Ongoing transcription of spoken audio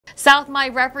South Maui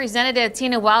Representative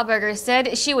Tina Wildberger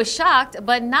said she was shocked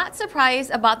but not surprised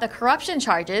about the corruption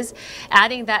charges,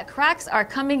 adding that cracks are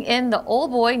coming in the Old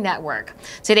Boy network.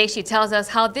 Today she tells us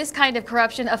how this kind of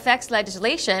corruption affects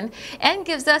legislation and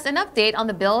gives us an update on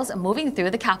the bills moving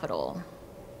through the Capitol.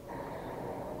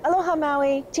 Aloha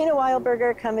Maui, Tina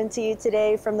Wildberger coming to you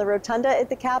today from the Rotunda at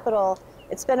the Capitol.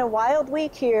 It's been a wild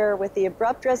week here with the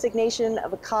abrupt resignation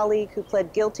of a colleague who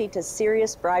pled guilty to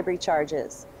serious bribery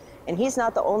charges. And he's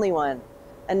not the only one.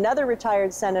 Another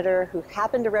retired senator who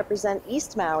happened to represent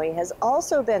East Maui has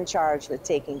also been charged with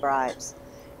taking bribes.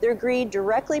 Their greed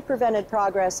directly prevented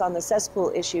progress on the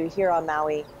cesspool issue here on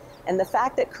Maui, and the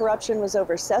fact that corruption was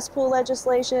over cesspool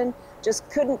legislation just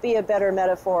couldn't be a better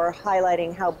metaphor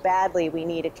highlighting how badly we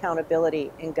need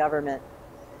accountability in government.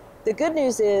 The good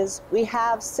news is we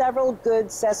have several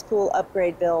good cesspool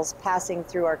upgrade bills passing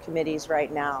through our committees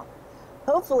right now.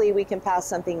 Hopefully we can pass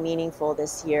something meaningful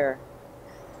this year.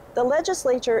 The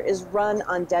legislature is run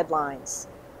on deadlines.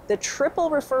 The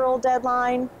triple referral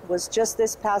deadline was just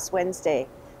this past Wednesday.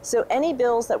 So any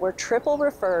bills that were triple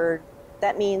referred,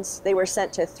 that means they were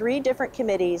sent to 3 different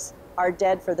committees, are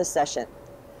dead for the session.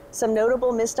 Some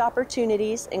notable missed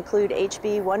opportunities include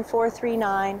HB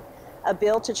 1439, a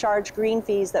bill to charge green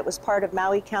fees that was part of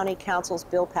Maui County Council's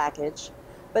bill package,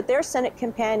 but their Senate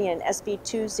companion, SB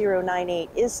 2098,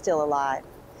 is still alive.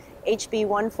 HB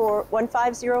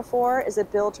 1504 is a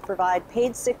bill to provide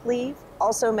paid sick leave,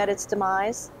 also met its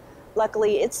demise.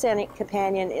 Luckily, its Senate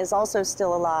companion is also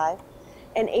still alive.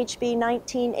 And HB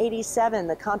 1987,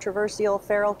 the controversial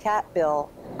feral cat bill,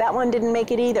 that one didn't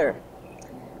make it either.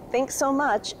 Thanks so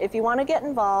much. If you want to get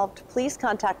involved, please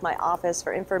contact my office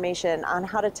for information on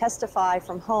how to testify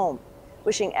from home.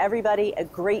 Wishing everybody a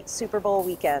great Super Bowl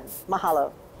weekend.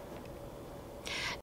 Mahalo.